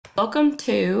Welcome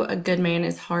to A Good Man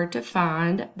is Hard to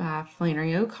Find by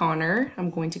Flannery O'Connor. I'm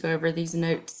going to go over these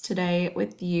notes today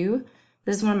with you.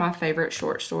 This is one of my favorite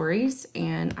short stories,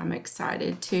 and I'm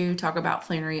excited to talk about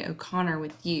Flannery O'Connor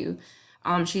with you.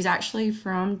 She's actually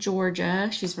from Georgia.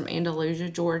 She's from Andalusia,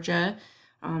 Georgia.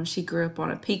 She grew up on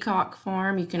a peacock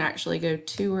farm. You can actually go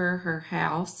tour her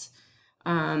house,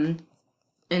 and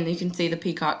you can see the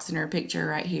peacocks in her picture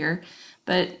right here.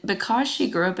 But because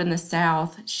she grew up in the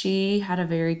South, she had a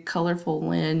very colorful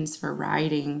lens for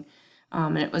writing,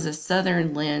 and it was a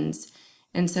Southern lens.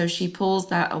 And so she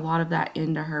pulls a lot of that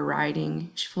into her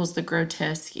writing. She pulls the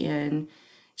grotesque in.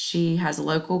 She has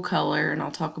local color, and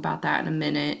I'll talk about that in a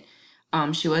minute.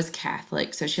 She was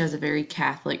Catholic, so she has a very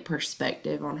Catholic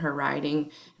perspective on her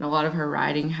writing, and a lot of her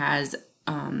writing has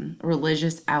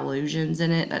religious allusions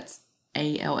in it. That's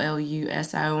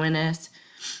ALLUSIONS,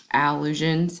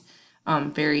 allusions.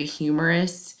 Very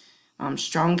humorous,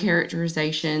 strong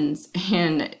characterizations,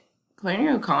 and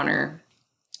Flannery O'Connor,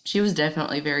 she was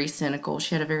definitely very cynical.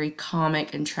 She had a very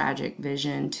comic and tragic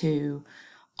vision to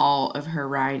all of her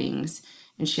writings,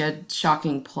 and she had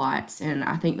shocking plots. And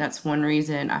I think that's one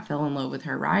reason I fell in love with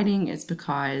her writing, is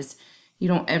because you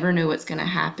don't ever know what's going to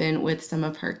happen with some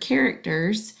of her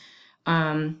characters.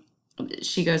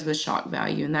 She goes with shock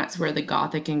value, and that's where the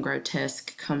gothic and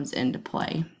grotesque comes into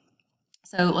play.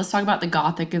 So let's talk about the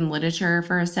Gothic in literature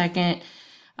for a second.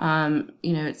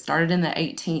 It started in the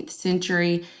 18th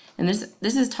century, and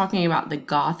this is talking about the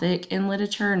Gothic in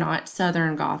literature, not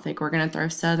Southern Gothic. We're going to throw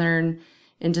Southern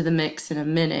into the mix in a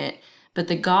minute, but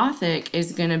the Gothic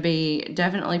is going to be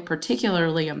definitely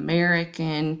particularly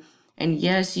American. And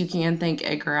yes, you can think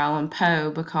Edgar Allan Poe,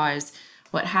 because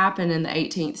what happened in the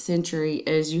 18th century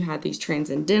is you had these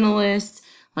transcendentalists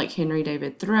like Henry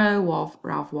David Thoreau,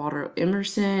 Ralph Waldo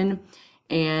Emerson,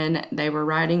 and they were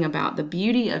writing about the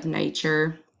beauty of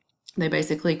nature. They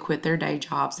basically quit their day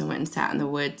jobs and went and sat in the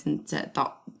woods and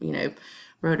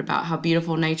wrote about how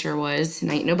beautiful nature was.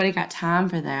 And ain't nobody got time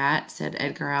for that, said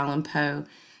Edgar Allan Poe.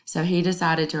 So he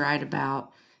decided to write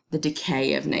about the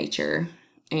decay of nature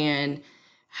and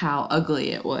how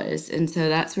ugly it was. And so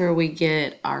that's where we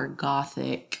get our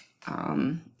Gothic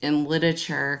in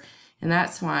literature. And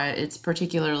that's why it's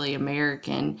particularly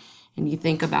American. And you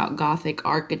think about Gothic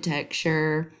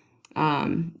architecture,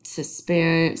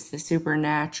 suspense, the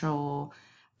supernatural,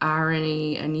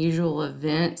 irony, unusual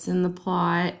events in the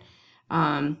plot.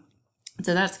 So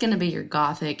that's going to be your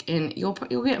Gothic, and you'll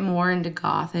get more into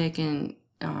Gothic in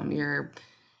your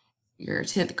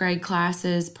 10th grade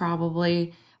classes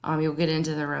probably. You'll get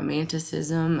into the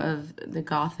Romanticism of the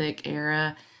Gothic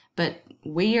era, but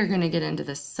we are going to get into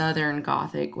the Southern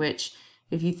Gothic, which,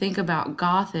 if you think about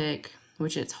Gothic,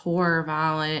 which it's horror,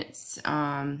 violence,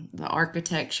 the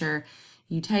architecture,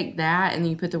 you take that and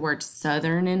you put the word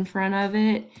Southern in front of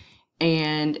it,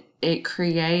 and it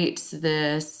creates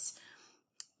this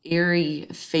eerie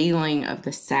feeling of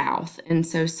the South. And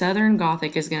so Southern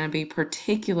Gothic is going to be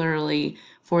particularly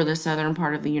for the southern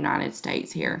part of the United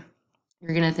States here.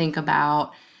 You're going to think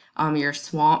about your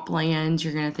swamplands.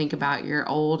 You're going to think about your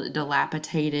old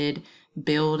dilapidated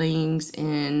buildings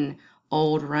in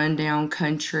old rundown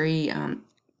country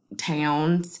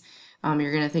towns.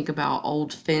 You're going to think about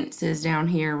old fences down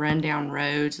here, rundown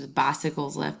roads with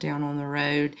bicycles left down on the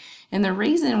road. And the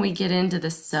reason we get into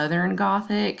the Southern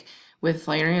Gothic with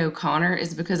Flannery O'Connor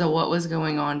is because of what was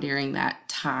going on during that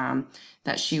time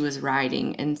that she was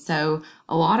writing. And so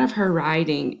a lot of her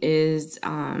writing is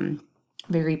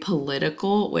very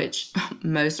political, which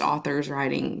most authors'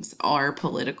 writings are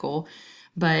political.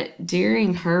 But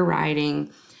during her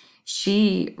writing,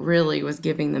 she really was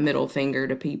giving the middle finger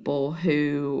to people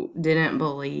who didn't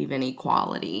believe in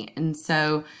equality. And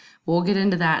so we'll get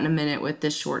into that in a minute with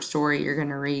this short story you're going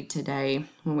to read today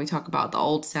when we talk about the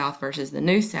Old South versus the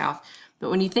New South.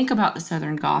 But when you think about the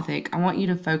Southern Gothic, I want you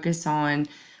to focus on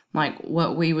like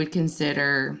what we would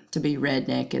consider to be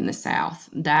redneck in the South.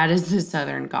 That is the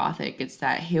Southern Gothic. It's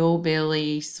that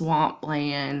hillbilly,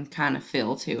 swampland kind of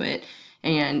feel to it.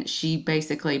 And she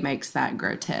basically makes that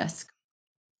grotesque.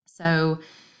 So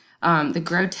the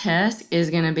grotesque is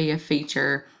going to be a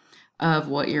feature of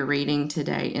what you're reading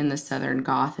today in the Southern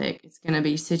Gothic. It's going to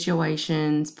be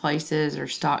situations, places, or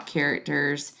stock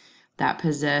characters that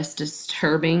possess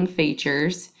disturbing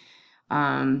features.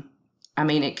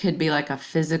 It could be like a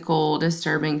physical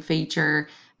disturbing feature.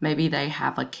 Maybe they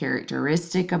have a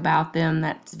characteristic about them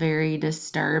that's very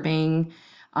disturbing.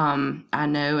 I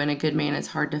know in A Good Man It's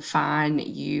Hard to Find,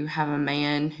 you have a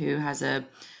man who has a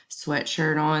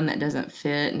sweatshirt on that doesn't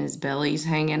fit and his belly's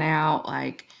hanging out.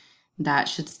 Like, that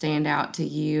should stand out to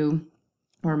you.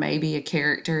 or maybe a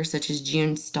character such as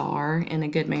June Starr in A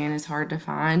Good Man is Hard to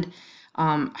Find.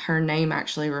 Her name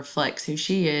actually reflects who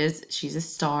she is. She's a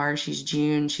star, she's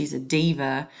June, she's a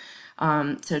diva.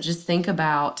 So just think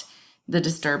about the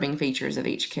disturbing features of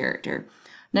each character.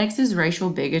 Next is racial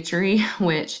bigotry,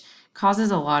 which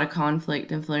causes a lot of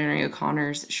conflict in Flannery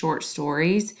O'Connor's short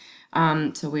stories.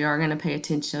 So we are going to pay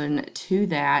attention to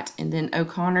that. And then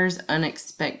O'Connor's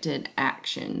unexpected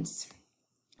actions.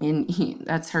 And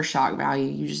that's her shock value.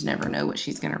 You just never know what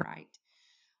she's going to write.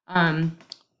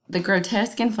 The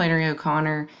grotesque in Flannery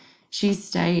O'Connor, she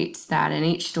states that in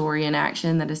each story, an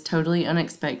action that is totally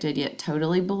unexpected yet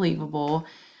totally believable,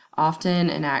 often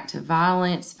an act of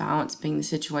violence, violence being the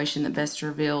situation that best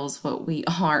reveals what we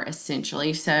are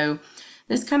essentially. So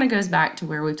this kind of goes back to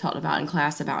where we've talked about in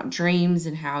class about dreams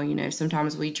and how,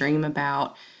 sometimes we dream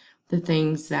about the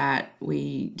things that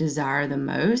we desire the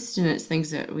most, and it's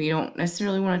things that we don't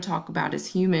necessarily want to talk about as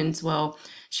humans. Well,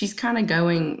 she's kind of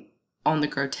going on the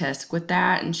grotesque with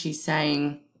that, and she's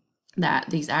saying that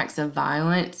these acts of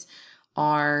violence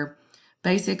are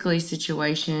basically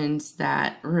situations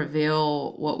that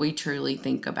reveal what we truly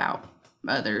think about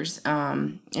others,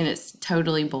 and it's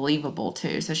totally believable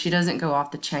too. So she doesn't go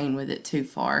off the chain with it too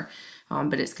far,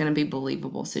 but it's going to be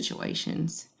believable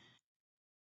situations.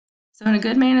 So in A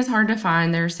Good Man is Hard to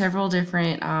Find, there are several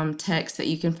different texts that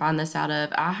you can find this out of.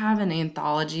 I have an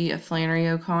anthology of Flannery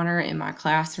O'Connor in my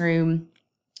classroom,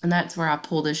 and that's where I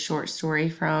pull this short story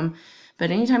from. But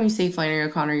anytime you see Flannery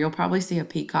O'Connor, you'll probably see a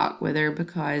peacock with her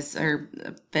or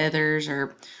feathers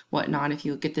or whatnot. If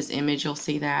you look at this image, you'll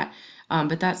see that.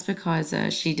 But that's because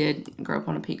she did grow up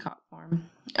on a peacock farm.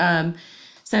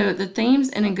 So the themes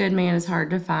in A Good Man is Hard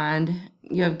to Find.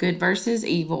 You have good versus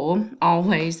evil,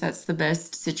 always. That's the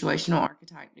best situational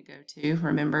archetype to go to,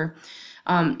 remember.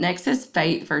 Next is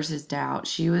faith versus doubt.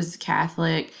 She was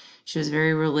Catholic. She was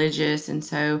very religious, and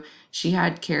so she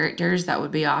had characters that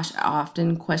would be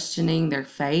often questioning their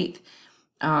faith.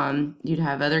 You'd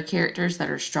have other characters that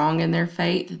are strong in their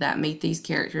faith that meet these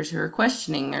characters who are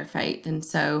questioning their faith, and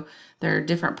so there are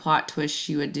different plot twists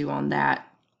you would do on that.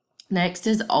 Next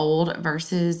is old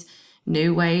versus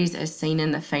new ways as seen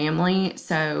in the family.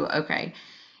 So, okay,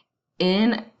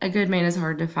 in A Good Man is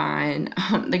Hard to Find,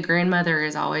 the grandmother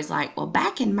is always like, well,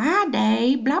 back in my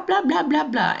day, blah, blah, blah, blah,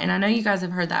 blah. And I know you guys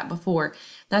have heard that before.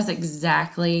 That's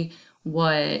exactly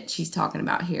what she's talking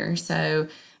about here. So,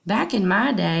 back in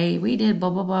my day, we did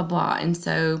blah, blah, blah, blah. And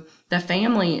so the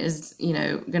family is,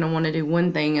 going to want to do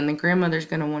one thing and the grandmother's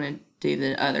going to want to do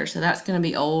the other. So that's going to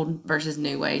be old versus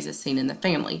new ways as seen in the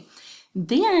family.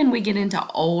 Then we get into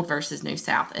old versus new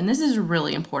South, and this is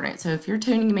really important. So if you're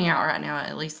tuning me out right now,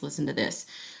 at least listen to this.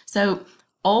 So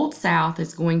old South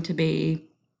is going to be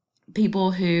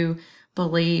people who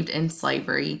believed in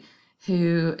slavery,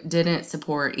 who didn't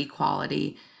support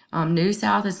equality. New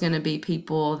South is going to be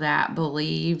people that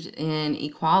believed in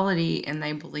equality and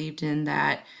they believed in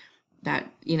that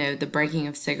the breaking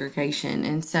of segregation.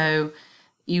 And so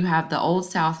you have the old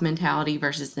South mentality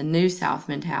versus the new South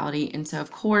mentality. And so,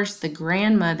 of course, the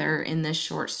grandmother in this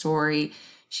short story,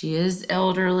 she is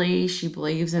elderly. She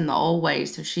believes in the old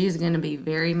ways. So she is going to be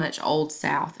very much old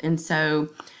South. And so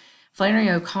Flannery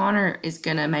O'Connor is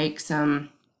going to make some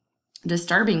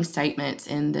disturbing statements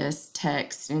in this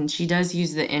text. And she does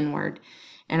use the N word.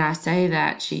 And I say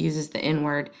that she uses the N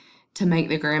word to make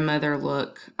the grandmother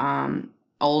look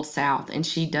old South, and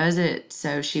she does it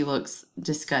so she looks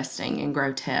disgusting and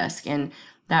grotesque, and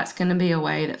that's going to be a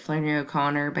way that Flannery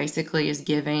O'Connor basically is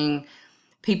giving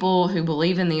people who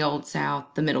believe in the old South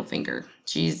the middle finger.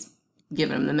 She's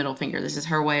giving them the middle finger. This is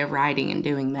her way of writing and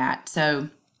doing that. So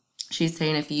she's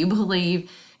saying if you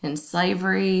believe in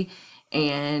slavery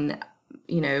and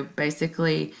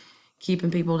basically keeping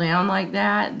people down like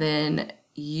that, then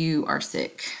you are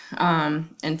sick.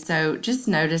 And so just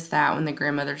notice that when the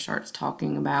grandmother starts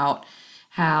talking about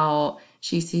how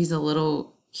she sees a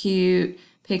little cute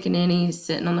pickaninny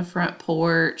sitting on the front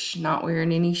porch, not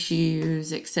wearing any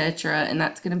shoes, etc. And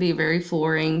that's going to be very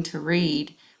flooring to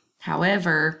read.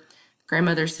 However,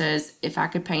 grandmother says, if I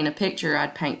could paint a picture,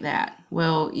 I'd paint that.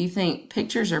 Well, you think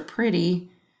pictures are pretty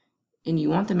and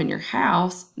you want them in your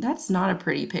house, that's not a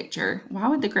pretty picture. Why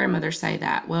would the grandmother say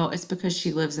that? Well, it's because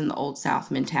she lives in the old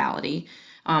South mentality.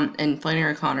 And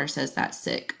Flannery O'Connor says that's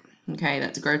sick. Okay,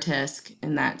 that's grotesque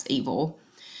and that's evil.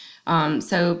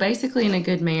 So basically, in A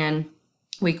Good Man,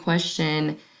 we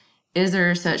question, is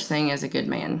there such thing as a good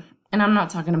man? And I'm not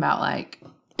talking about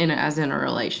as in a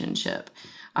relationship.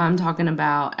 I'm talking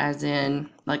about as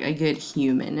in like a good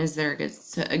human. Is there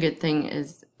a good thing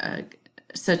is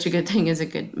such a good thing as a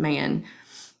good man,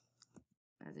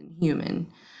 as in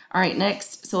human? All right,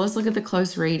 next. So let's look at the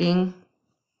close reading.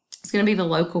 It's going to be the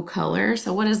local color.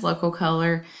 So what is local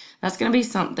color? That's going to be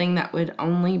something that would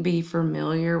only be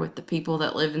familiar with the people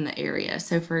that live in the area.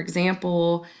 So for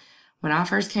example, when I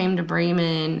first came to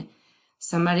Bremen,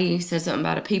 somebody said something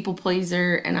about a people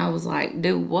pleaser, and I was like,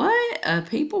 do what? A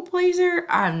people pleaser?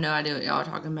 I have no idea what y'all are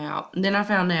talking about. And then I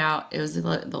found out it was the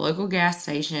local gas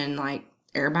station. Like,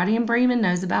 everybody in Bremen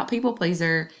knows about people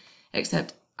pleaser,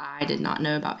 except I did not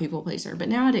know about people pleaser, but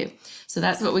now I do. So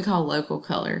that's what we call local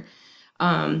color.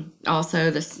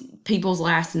 Also, the people's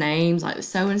last names, like the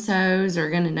so-and-sos, are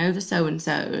going to know the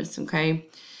so-and-sos, okay?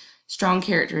 Strong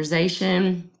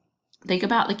characterization. Think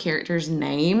about the characters'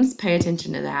 names. Pay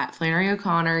attention to that. Flannery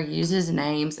O'Connor uses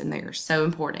names, and they are so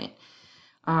important.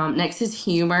 Next is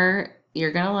humor.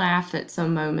 You're going to laugh at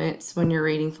some moments when you're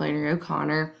reading Flannery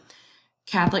O'Connor.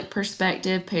 Catholic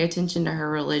perspective. Pay attention to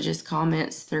her religious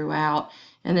comments throughout.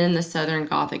 And then the Southern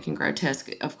Gothic and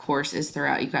grotesque, of course, is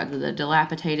throughout. You've got the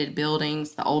dilapidated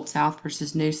buildings, the Old South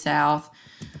versus New South.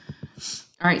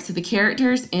 All right, so the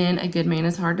characters in A Good Man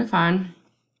is Hard to Find.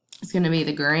 It's going to be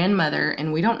the grandmother,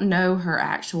 and we don't know her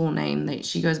actual name.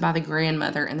 She goes by the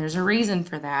grandmother, and there's a reason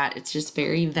for that. It's just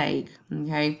very vague,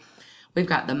 okay? We've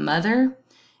got the mother,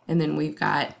 and then we've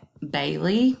got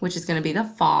Bailey, which is going to be the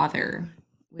father.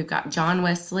 We've got John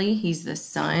Wesley. He's the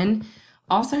son.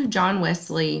 Also, John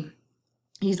Wesley,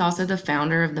 he's also the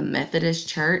founder of the Methodist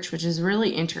Church, which is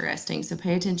really interesting. So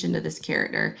pay attention to this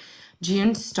character.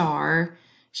 June Starr,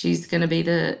 she's going to be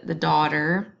the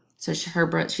daughter. So her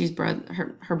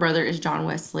brother is John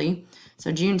Wesley.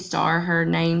 So June Starr, her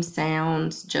name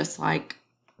sounds just like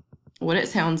what it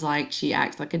sounds like. She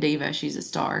acts like a diva. She's a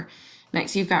star.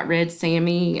 Next, you've got Red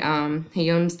Sammy. He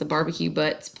owns the Barbecue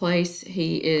Butts place.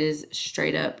 He is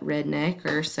straight up redneck,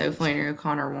 or so Flannery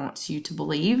O'Connor wants you to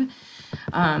believe.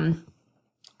 And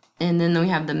then we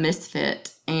have the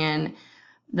Misfit, and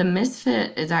the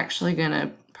Misfit is actually going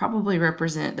to probably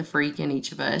represent the freak in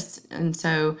each of us. And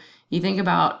so you think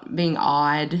about being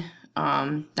odd,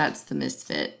 that's the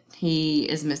Misfit. He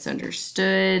is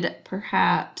misunderstood,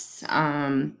 perhaps.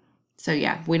 So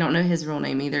yeah, we don't know his real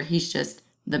name either. He's just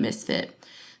the Misfit.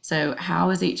 So how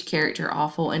is each character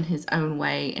awful in his own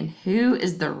way, and who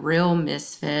is the real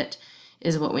misfit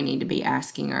is what we need to be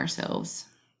asking ourselves.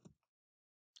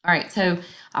 All right, so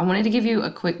I wanted to give you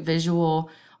a quick visual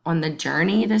on the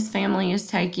journey this family is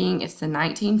taking. It's the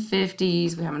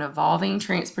 1950s. We have an evolving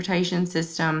transportation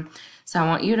system. So I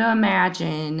want you to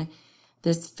imagine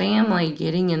this family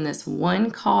getting in this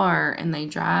one car, and they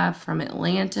drive from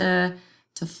Atlanta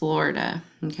to Florida,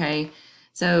 okay?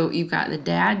 So you've got the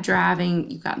dad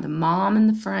driving, you've got the mom in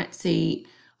the front seat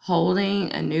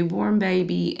holding a newborn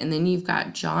baby, and then you've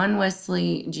got John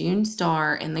Wesley, June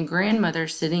Starr, and the grandmother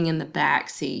sitting in the back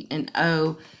seat. And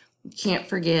oh, you can't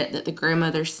forget that the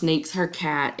grandmother sneaks her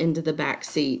cat into the back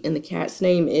seat, and the cat's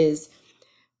name is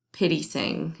Pity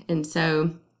Sing. And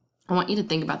so I want you to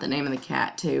think about the name of the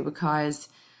cat too, because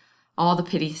all the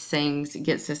Pity Sings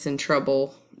gets us in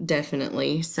trouble,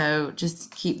 definitely. So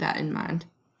just keep that in mind.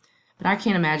 But I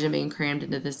can't imagine being crammed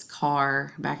into this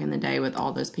car back in the day with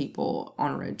all those people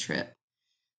on a road trip.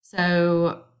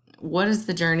 So what is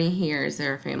the journey here? Is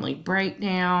there a family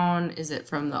breakdown? Is it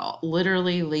from the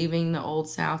literally leaving the Old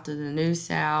South to the New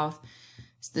South?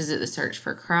 Is it the search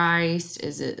for Christ?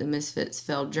 Is it the Misfit's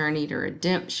failed journey to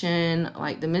redemption?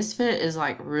 Like, the Misfit is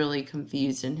like really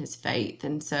confused in his faith.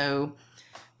 And so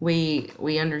we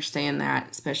understand that,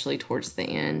 especially towards the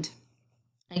end.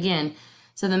 Again,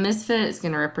 so the Misfit is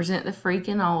going to represent the freak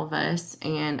in all of us.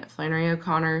 And Flannery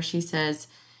O'Connor, she says,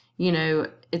 you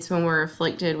know, it's when we're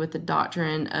afflicted with the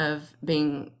doctrine of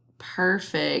being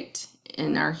perfect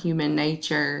in our human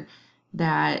nature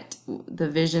that the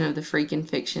vision of the freak in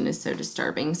fiction is so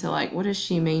disturbing. So, like, what does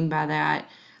she mean by that?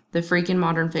 The freak in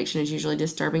modern fiction is usually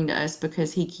disturbing to us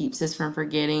because he keeps us from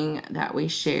forgetting that we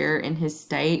share in his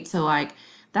state. So, like,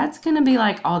 that's going to be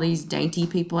like all these dainty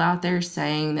people out there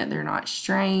saying that they're not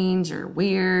strange or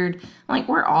weird. Like,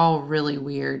 we're all really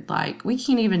weird. Like, we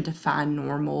can't even define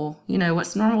normal. You know,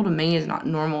 what's normal to me is not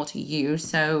normal to you.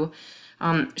 So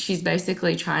she's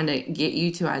basically trying to get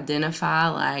you to identify,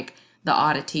 like, the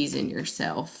oddities in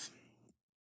yourself.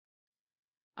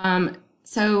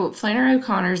 So Flannery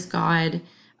O'Connor's God,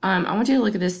 I want you to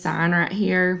look at this sign right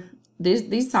here.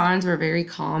 These signs were very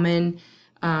common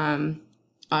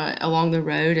along the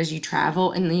road as you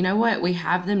travel. And you know what? We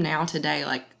have them now today.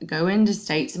 Like, go into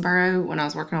Statesboro. When I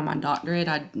was working on my doctorate,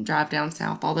 I'd drive down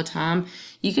south all the time.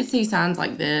 You could see signs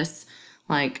like this.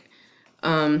 Like,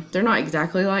 they're not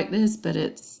exactly like this, but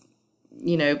it's,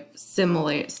 you know,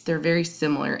 similar. They're very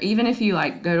similar. Even if you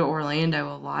like go to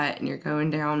Orlando a lot and you're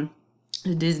going down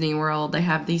to Disney World, they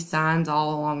have these signs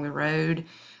all along the road.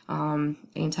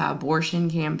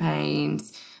 anti-abortion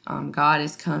campaigns. God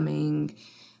is coming.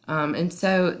 And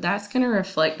so that's going to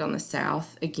reflect on the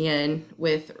South again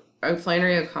with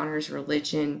Flannery O'Connor's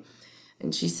religion.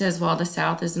 And she says, while the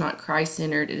South is not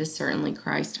Christ-centered, it is certainly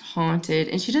Christ-haunted.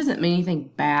 And she doesn't mean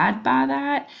anything bad by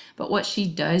that. But what she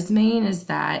does mean is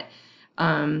that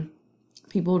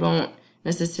people don't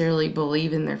necessarily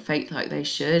believe in their faith like they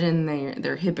should, and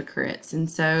they're hypocrites. And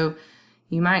so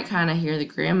you might kind of hear the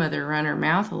grandmother run her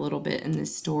mouth a little bit in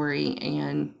this story,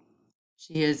 and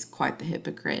she is quite the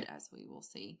hypocrite, as we will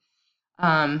see.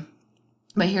 But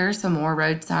here are some more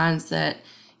road signs that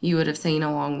you would have seen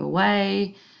along the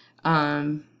way.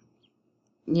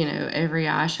 Every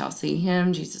eye shall see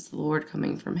him, Jesus the Lord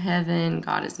coming from heaven.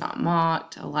 God is not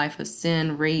mocked. A life of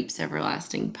sin reaps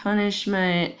everlasting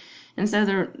punishment. And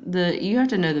so you have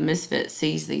to know the misfit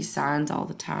sees these signs all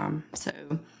the time. So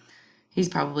he's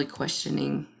probably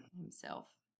questioning himself.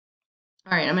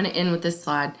 All right, I'm going to end with this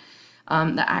slide.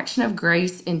 The action of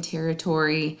grace in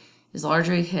territory is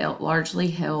largely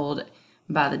held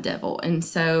by the devil. And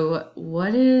so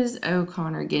what is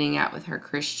O'Connor getting at with her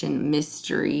Christian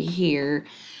mystery here?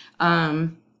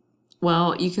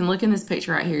 Well, you can look in this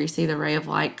picture right here. You see the ray of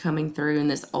light coming through in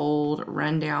this old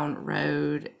rundown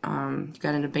road. You've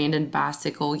got an abandoned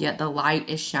bicycle, yet the light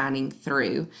is shining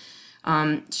through.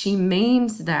 She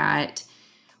means that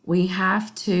we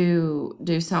have to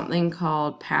do something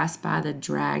called pass by the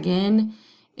dragon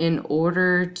in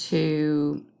order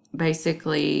to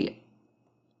basically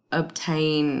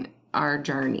obtain our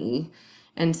journey.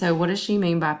 And so what does she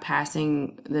mean by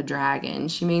passing the dragon?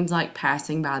 She means like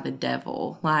passing by the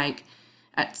devil. Like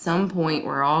at some point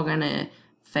we're all going to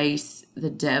face the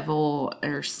devil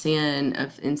or sin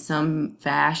in some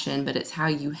fashion, but it's how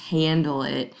you handle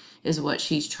it is what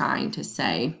she's trying to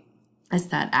say. It's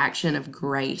that action of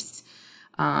grace.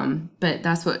 But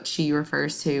that's what she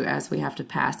refers to as we have to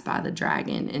pass by the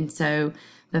dragon. And so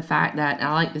the fact that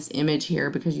I like this image here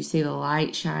because you see the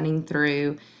light shining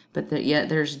through, but yet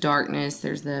there's darkness,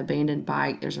 there's the abandoned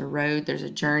bike, there's a road, there's a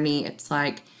journey. It's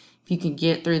like if you can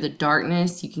get through the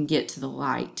darkness, you can get to the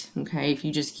light, okay, if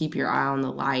you just keep your eye on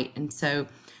the light. And so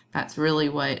that's really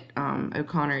what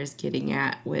O'Connor is getting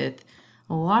at with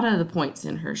a lot of the points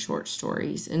in her short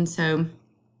stories. And so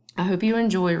I hope you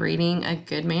enjoy reading A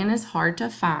Good Man is Hard to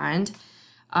Find.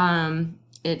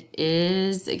 It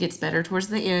gets better towards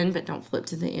the end, but don't flip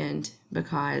to the end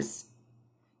because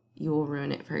you will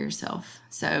ruin it for yourself.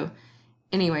 So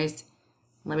anyways,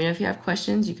 let me know if you have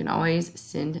questions. You can always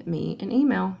send me an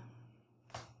email.